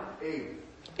have.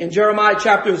 In Jeremiah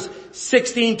chapters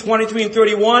 16, 23, and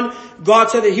 31, God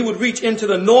said that he would reach into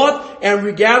the north and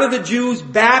regather the Jews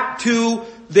back to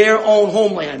their own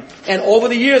homeland. And over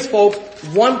the years, folks,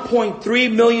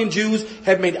 1.3 million Jews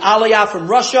have made Aliyah from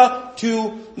Russia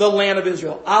to the land of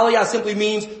Israel. Aliyah simply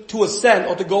means to ascend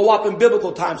or to go up in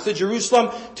biblical times to Jerusalem.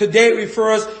 Today it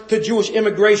refers to Jewish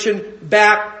immigration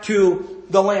back to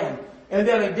the land. And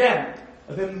then again,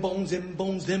 them bones,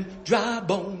 them dry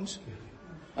bones.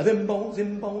 Them bones,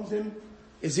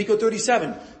 Ezekiel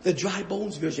 37, the dry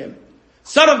bones vision.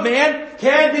 Son of man,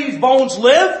 can these bones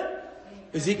live?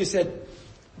 Ezekiel said,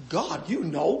 God, you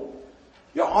know.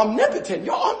 You're omnipotent.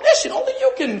 You're omniscient. Only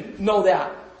you can know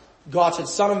that. God said,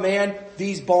 son of man,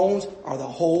 these bones are the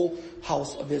whole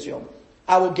house of Israel.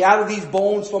 I will gather these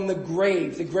bones from the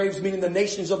graves meaning the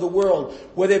nations of the world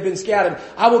where they've been scattered.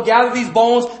 I will gather these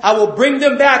bones. I will bring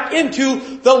them back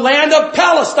into the land of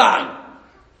Palestine.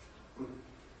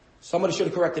 Somebody should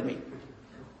have corrected me.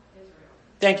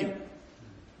 Thank you.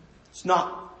 It's not.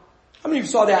 How many of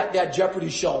you saw that Jeopardy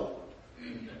show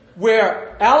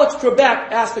where Alex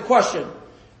Trebek asked the question,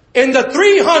 in the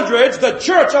 300s, the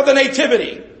Church of the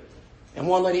Nativity? And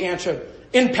one lady answered,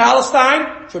 in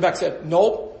Palestine? Trebek said,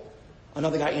 nope.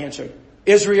 Another guy answered,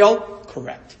 Israel?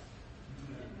 Correct.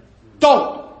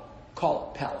 Don't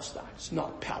call it Palestine. It's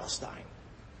not Palestine.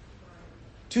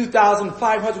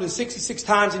 2,566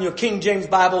 times in your King James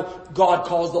Bible, God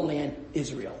calls the land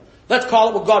Israel. Let's call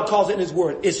it what God calls it in His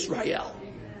Word, Israel.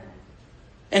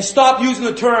 And stop using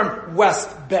the term West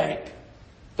Bank.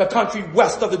 The country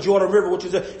west of the Jordan River,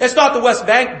 it's not the West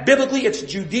Bank. Biblically, it's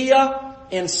Judea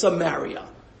and Samaria.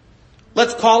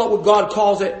 Let's call it what God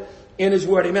calls it in His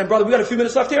Word. Amen. Brother, we got a few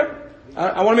minutes left here.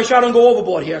 I want to make sure I don't go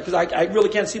overboard here because I really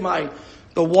can't see my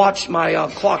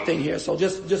clock thing here. So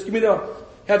just give me the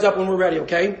heads up when we're ready,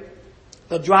 okay?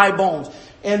 The dry bones.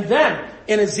 And then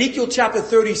in Ezekiel chapter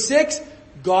 36,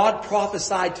 God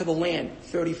prophesied to the land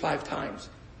 35 times.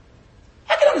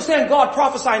 I can understand God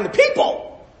prophesying to people.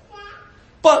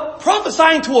 But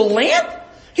prophesying to a land?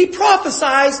 He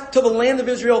prophesies to the land of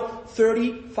Israel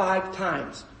 35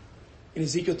 times in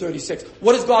Ezekiel 36.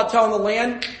 What is God telling the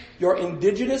land? Your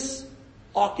indigenous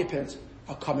occupants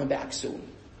are coming back soon.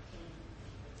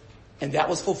 And that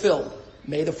was fulfilled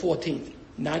May the 14th,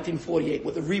 1948,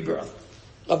 with the rebirth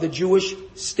of the Jewish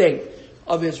state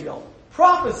of Israel.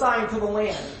 Prophesying to the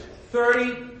land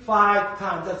 35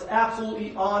 times. That's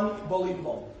absolutely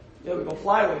unbelievable. There we go.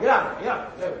 Fly away. Get out of here. Yeah,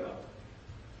 there we go.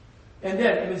 And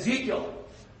then in Ezekiel,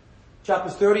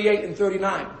 chapters 38 and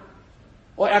 39,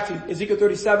 or actually Ezekiel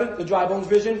 37, the dry bones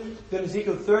vision, then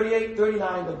Ezekiel 38,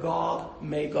 39, the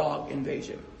Gog-Magog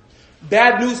invasion.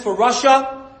 Bad news for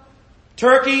Russia,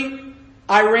 Turkey,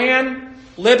 Iran,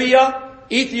 Libya,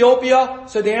 Ethiopia,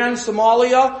 Sudan,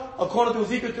 Somalia. According to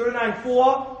Ezekiel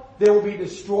 39:4, they will be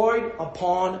destroyed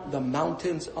upon the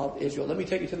mountains of Israel. Let me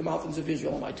take you to the mountains of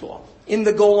Israel on my tour. In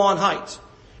the Golan Heights,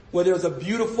 where there's a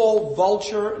beautiful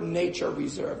vulture nature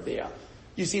reserve there.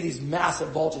 You see these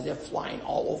massive vultures, they're flying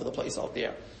all over the place out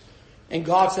there. And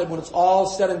God said, when it's all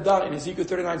said and done, in Ezekiel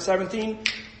 39:17,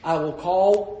 I will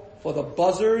call for the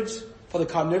buzzards, for the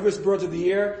carnivorous birds of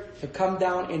the air to come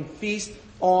down and feast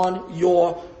on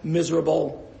your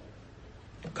miserable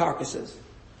carcasses.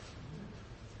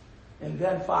 And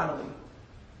then finally,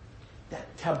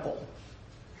 that temple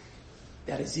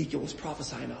that Ezekiel was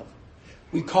prophesying of.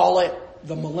 We call it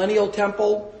the millennial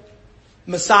temple,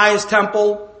 Messiah's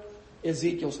temple,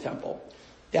 Ezekiel's temple.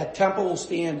 That temple will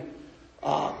stand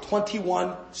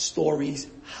 21 stories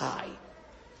high.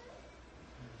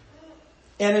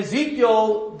 And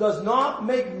Ezekiel does not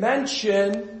make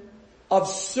mention of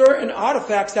certain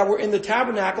artifacts that were in the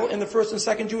tabernacle in the first and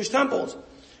second Jewish temples.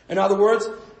 In other words,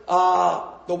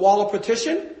 the wall of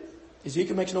partition,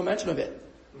 Ezekiel makes no mention of it.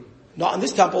 Not in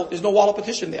this temple, there's no wall of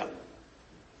partition there.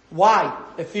 Why?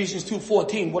 Ephesians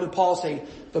 2:14, what did Paul say?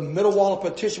 The middle wall of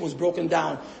partition was broken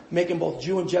down, making both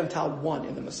Jew and Gentile one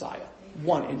in the Messiah.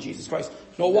 One in Jesus Christ.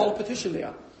 No wall of partition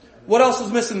there. What else is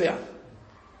missing there?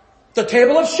 The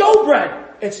table of showbread.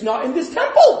 It's not in this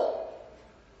temple.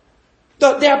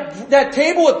 That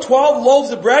table with 12 loaves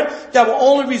of bread that were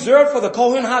only reserved for the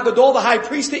Kohen HaGadol, the high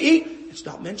priest, to eat, it's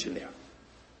not mentioned there.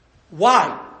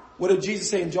 Why? What did Jesus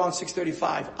say in John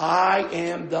 6:35? I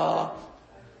am the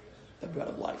bread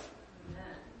of life.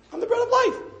 I'm the bread of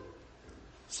life.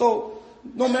 So,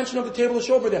 no mention of the table of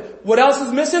showbread there. What else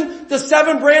is missing? The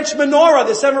 7-branch menorah,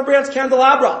 the 7-branch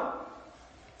candelabra.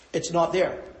 It's not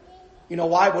there. You know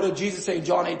why? What did Jesus say in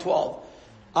John 8:12?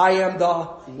 I am the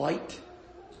light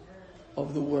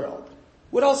of the world.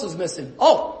 What else is missing?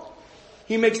 Oh,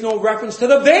 he makes no reference to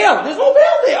the veil. There's no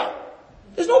veil there.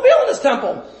 There's no veil in this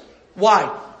temple.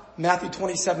 Why? Matthew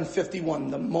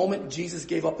 27:51. The moment Jesus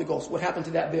gave up the ghost, what happened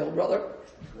to that veil, brother?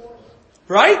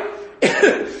 Right?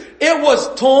 It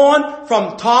was torn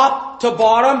from top to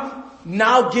bottom,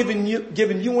 now giving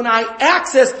you and I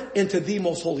access into the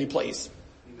most holy place.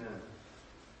 Amen.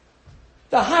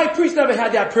 The high priest never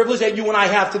had that privilege that you and I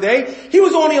have today. He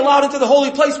was only allowed into the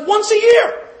holy place once a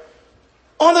year.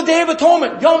 On the Day of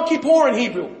Atonement, Yom Kippur in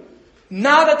Hebrew.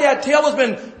 Now that tail has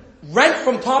been rent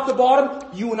from top to bottom,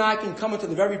 you and I can come into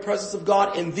the very presence of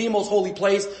God in the most holy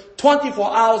place,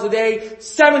 24 hours a day,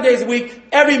 7 days a week,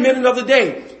 every minute of the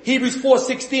day. Hebrews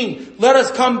 4:16, let us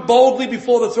come boldly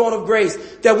before the throne of grace,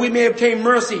 that we may obtain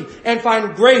mercy and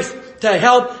find grace to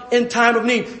help in time of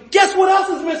need. Guess what else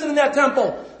is missing in that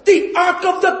temple? The Ark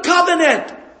of the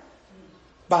Covenant.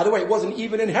 By the way, it wasn't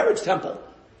even in Herod's temple.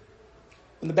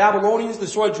 When the Babylonians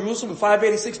destroyed Jerusalem in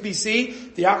 586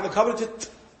 BC, the Ark of the Covenant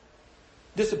just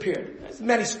disappeared. There's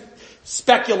many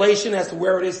speculation as to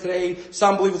where it is today.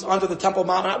 Some believe it's under the Temple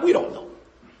Mount. We don't know.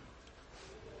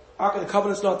 Ark of the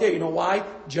Covenant's not there. You know why?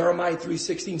 Jeremiah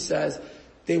 3:16 says,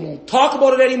 they won't talk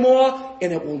about it anymore,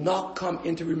 and it will not come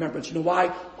into remembrance. You know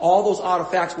why? All those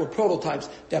artifacts were prototypes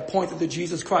that pointed to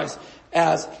Jesus Christ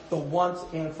as the once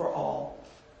and for all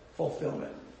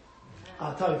fulfillment.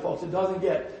 I'll tell you folks, it doesn't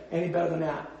get any better than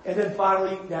that. And then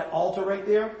finally, that altar right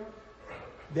there,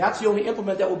 that's the only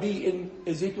implement that will be in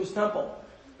Ezekiel's temple.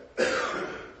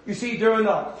 You see, during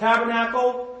the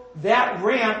tabernacle, that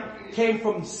ramp came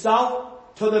from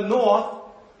south to the north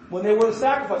when they were to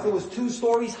sacrifice. It was 2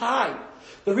 stories high.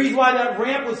 The reason why that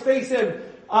ramp was facing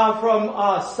from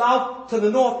south to the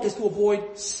north is to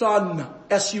avoid sun,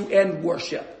 S-U-N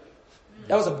worship.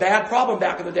 That was a bad problem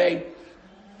back in the day.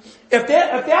 If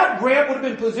that ramp would have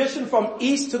been positioned from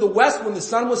east to the west when the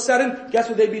sun was setting, guess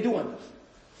what they'd be doing?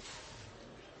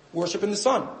 Worshiping the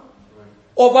sun.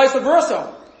 Or vice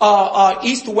versa.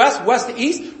 East to west, west to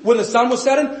east, when the sun was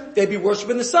setting, they'd be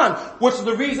worshiping the sun. Which is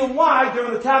the reason why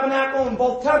during the tabernacle in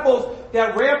both temples,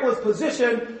 that ramp was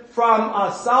positioned from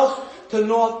south to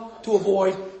north to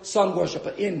avoid sun worship.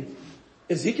 But in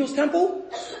Ezekiel's temple,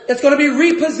 it's going to be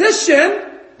repositioned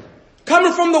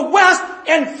coming from the west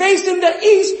and facing the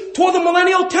east toward the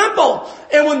millennial temple.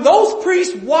 And when those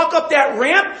priests walk up that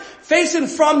ramp facing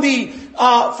from the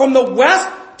west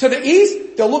to the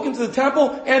east, they'll look into the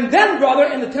temple, and then, brother,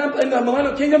 in the temple, in the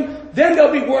millennial kingdom, then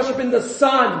they'll be worshiping the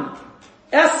sun.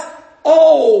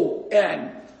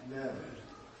 S-O-N.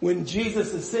 When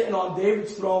Jesus is sitting on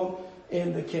David's throne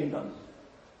in the kingdom.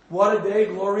 What a day,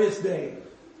 glorious day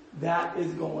that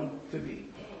is going to be.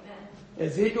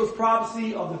 Ezekiel's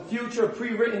prophecy of the future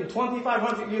pre-written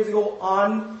 2,500 years ago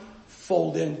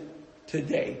unfolding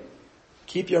today.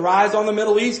 Keep your eyes on the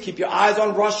Middle East. Keep your eyes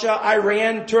on Russia,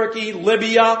 Iran, Turkey,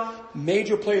 Libya.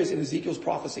 Major players in Ezekiel's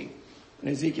prophecy. In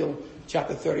Ezekiel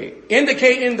chapter 38.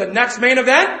 Indicating the next main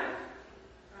event.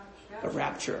 The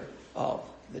rapture of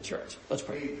the church. Let's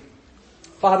pray.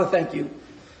 Father, thank you.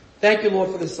 Thank you, Lord,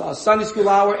 for this Sunday school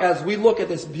hour as we look at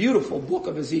this beautiful book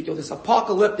of Ezekiel, this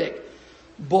apocalyptic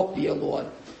book, dear Lord.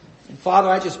 And Father,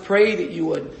 I just pray that you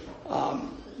would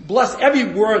bless every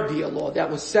word, dear Lord,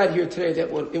 that was said here today, that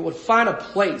it would find a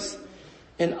place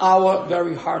in our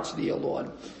very hearts, dear Lord.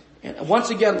 And once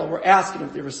again, Lord, we're asking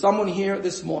if there is someone here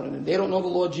this morning and they don't know the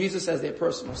Lord Jesus as their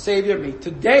personal Savior, may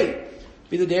today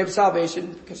be the day of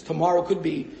salvation, because tomorrow could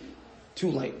be too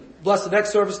late. Bless the next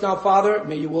service now, Father.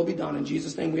 May your will be done. In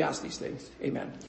Jesus' name we ask these things. Amen.